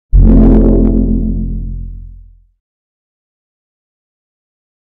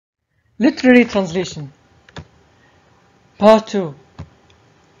Literary translation. Part 2.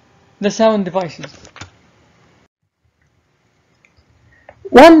 The sound devices.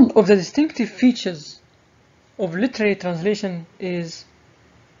 One of the distinctive features of literary translation is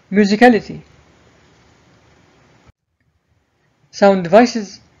musicality. Sound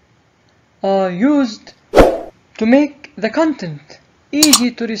devices are used to make the content easy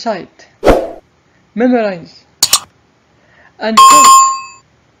to recite, memorize, and quote.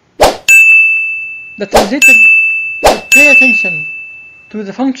 The translator should pay attention to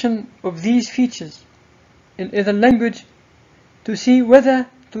the function of these features in either language to see whether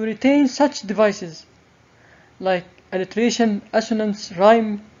to retain such devices like alliteration, assonance,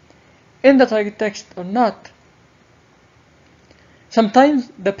 rhyme in the target text or not.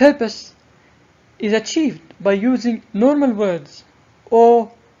 Sometimes the purpose is achieved by using normal words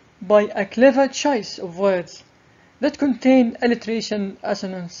or by a clever choice of words that contain alliteration,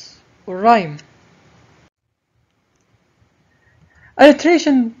 assonance, or rhyme.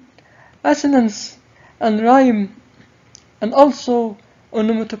 Alliteration, assonance, and rhyme, and also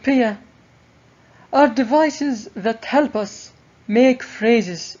onomatopoeia, are devices that help us make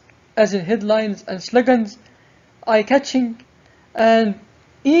phrases, as in headlines and slogans, eye-catching and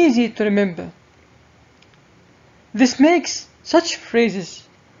easy to remember. This makes such phrases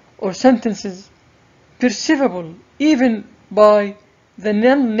or sentences perceivable even by the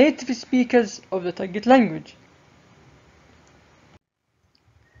non-native speakers of the target language.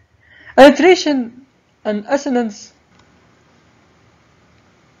 Alliteration and assonance.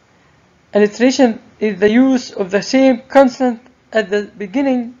 Alliteration is the use of the same consonant at the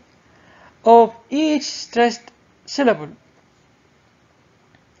beginning of each stressed syllable.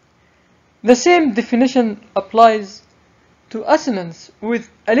 The same definition applies to assonance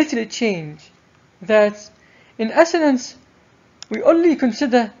with a little change, that in assonance we only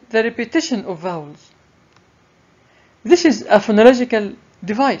consider the repetition of vowels. This is a phonological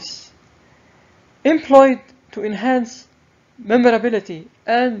device employed to enhance memorability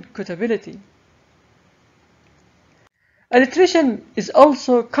and quotability. Alliteration is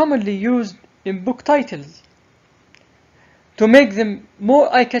also commonly used in book titles to make them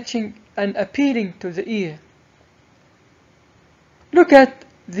more eye-catching and appealing to the ear. Look at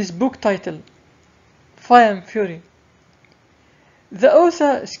this book title, Fire and Fury. The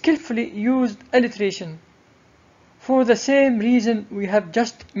author skillfully used alliteration for the same reason we have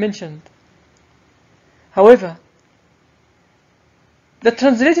just mentioned. However, the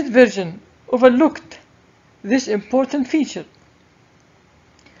translated version overlooked this important feature.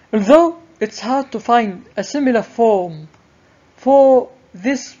 Although it's hard to find a similar form for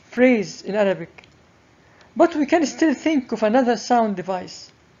this phrase in Arabic, but we can still think of another sound device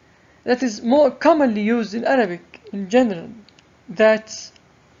that is more commonly used in Arabic in general, that's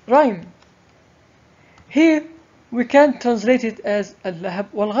rhyme. Here we can translate it as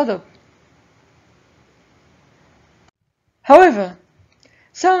al-lahab wal-ghadab. However,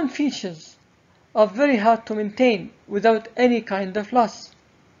 sound features are very hard to maintain without any kind of loss.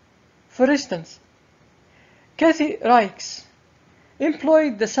 For instance, Kathy Reichs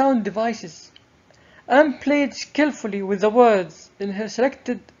employed the sound devices and played skillfully with the words in her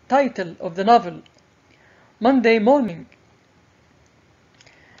selected title of the novel, Monday Morning.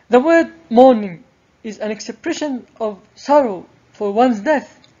 The word mourning is an expression of sorrow for one's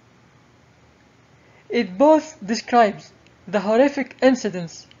death. It both describes the horrific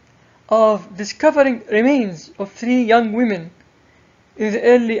incidents of discovering remains of 3 young women in the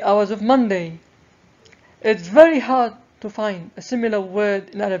early hours of Monday. It's very hard to find a similar word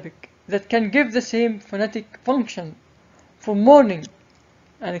in Arabic that can give the same phonetic function for mourning,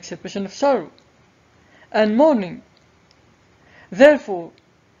 an expression of sorrow, and mourning. Therefore,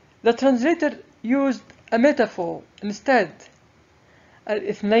 the translator used a metaphor instead,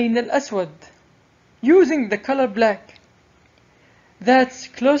 al-ithnayn al-aswad, using the color black that's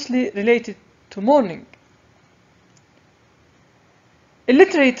closely related to mourning. In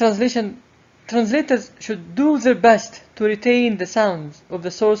literary translation, translators should do their best to retain the sounds of the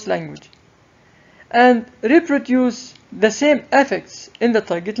source language and reproduce the same effects in the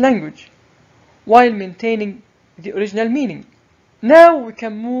target language while maintaining the original meaning. Now we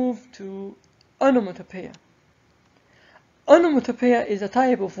can move to onomatopoeia. Onomatopoeia is a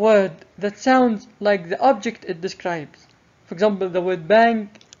type of word that sounds like the object it describes. For example, the word bang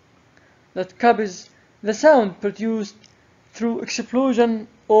that copies the sound produced through explosion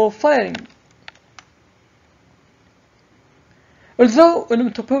or firing. Although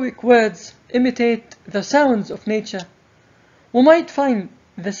onomatopoeic words imitate the sounds of nature, we might find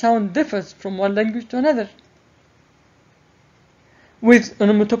the sound differs from one language to another. with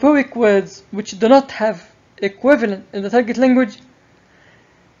onomatopoeic words which do not have equivalent in the target language,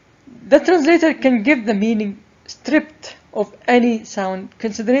 the translator can give the meaning stripped of any sound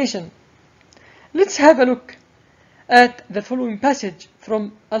consideration. Let's have a look at the following passage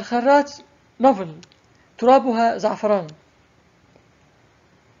from Al-Kharrat's novel ترابها زعفران.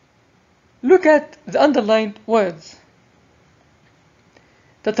 Look at the underlined words: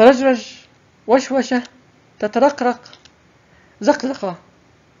 تترجرج، وشوشة، تترقرق، زقزقة.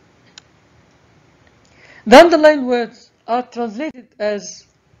 The underlined words are translated as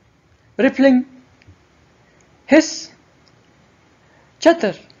rippling, hiss,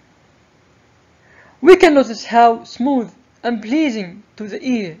 chatter. We can notice how smooth and pleasing to the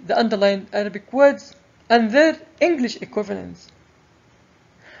ear the underlined Arabic words and their English equivalents.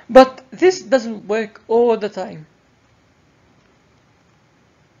 But this doesn't work all the time.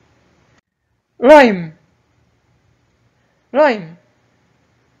 Rhyme. Rhyme.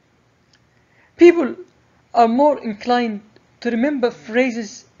 People are more inclined to remember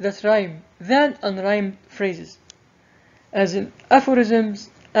phrases that rhyme than unrhymed phrases, as in aphorisms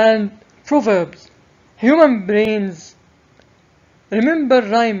and proverbs. Human brains remember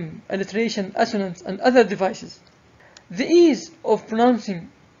rhyme, alliteration, assonance, and other devices. The ease of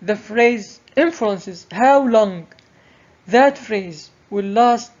pronouncing the phrase influences how long that phrase will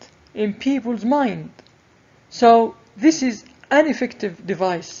last in people's mind. So this is an effective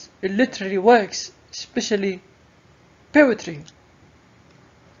device in literary works, especially poetry.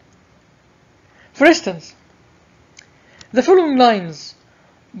 For instance, the following lines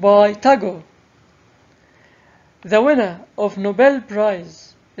by Tagore, the winner of Nobel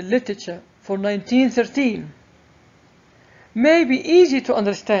Prize in Literature for 1913, may be easy to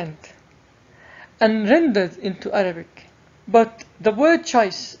understand and rendered into Arabic, but the word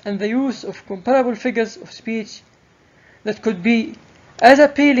choice and the use of comparable figures of speech that could be as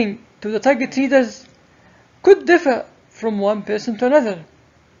appealing to the target readers could differ from one person to another.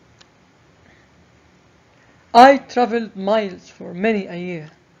 I travelled miles for many a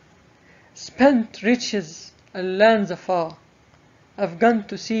year, spent riches and lands afar. I've gone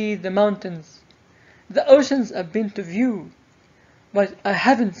to see the mountains, the oceans I've been to view, but I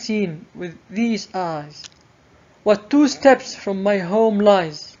haven't seen with these eyes what 2 steps from my home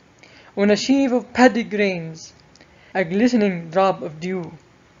lies, on a sheaf of paddy grains, a glistening drop of dew.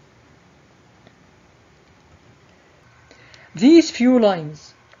 These few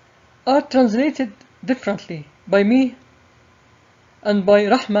lines are translated differently by me and by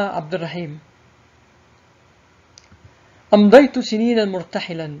Rahma Abdurrahim. أمضيت سنينا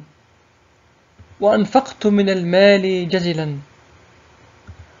مرتحلا وأنفقت من المال جزلا،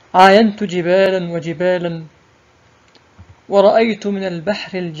 عاينت جبالا وجبالا ورأيت من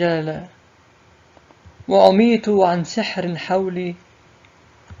البحر الجالا، وعميت عن سحر حولي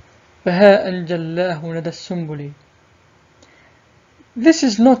بهاء جلاه ندى السنبل. This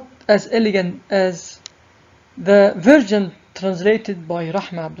is not as elegant as the version translated by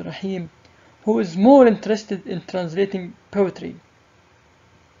Rahma Abdurrahim, who is more interested in translating poetry.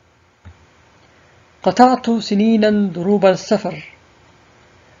 قطعت سنينا دروب السفر،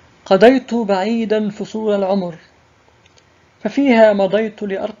 قضيت بعيدا فصول العمر، ففيها مضيت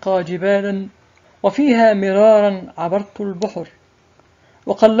لأرقى جبالا، وفيها مرارا عبرت البحر،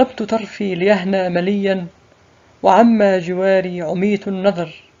 وقلبت طرفي ليهنى مليا، وعما جواري عميت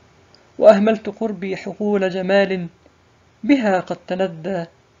النظر، وأهملت قربي حقول جمال، بها قد تندى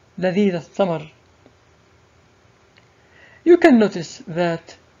لذيذ الثمر. You can notice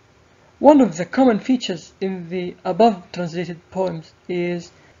that one of the common features in the above translated poems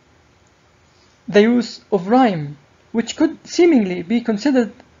is the use of rhyme, which could seemingly be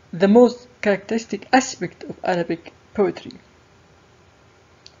considered the most characteristic aspect of Arabic poetry.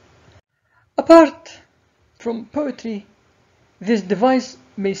 Apart from poetry, this device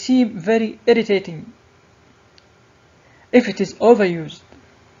may seem very irritating if it is overused.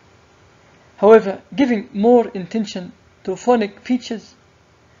 However, giving more attention to phonic features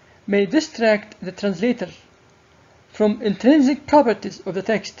may distract the translator from intrinsic properties of the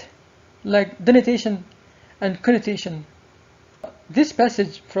text, like denotation and connotation. This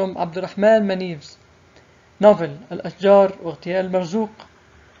passage from Abdurrahman Manif's novel Al-Ashjar wa Ightiyal Marzuq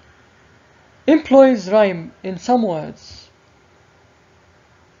employs rhyme in some words.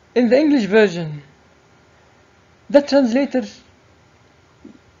 In the English version, the translator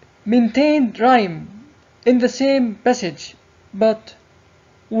maintained rhyme in the same passage but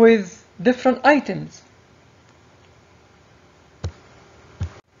with different items.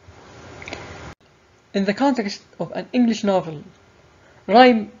 In the context of an English novel,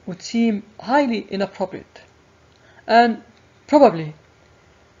 rhyme would seem highly inappropriate and probably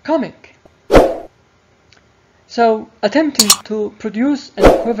comic. So, attempting to produce an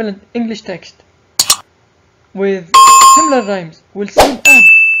equivalent English text with similar rhymes will seem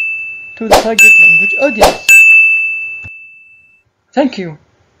apt to the target language audience. Thank you.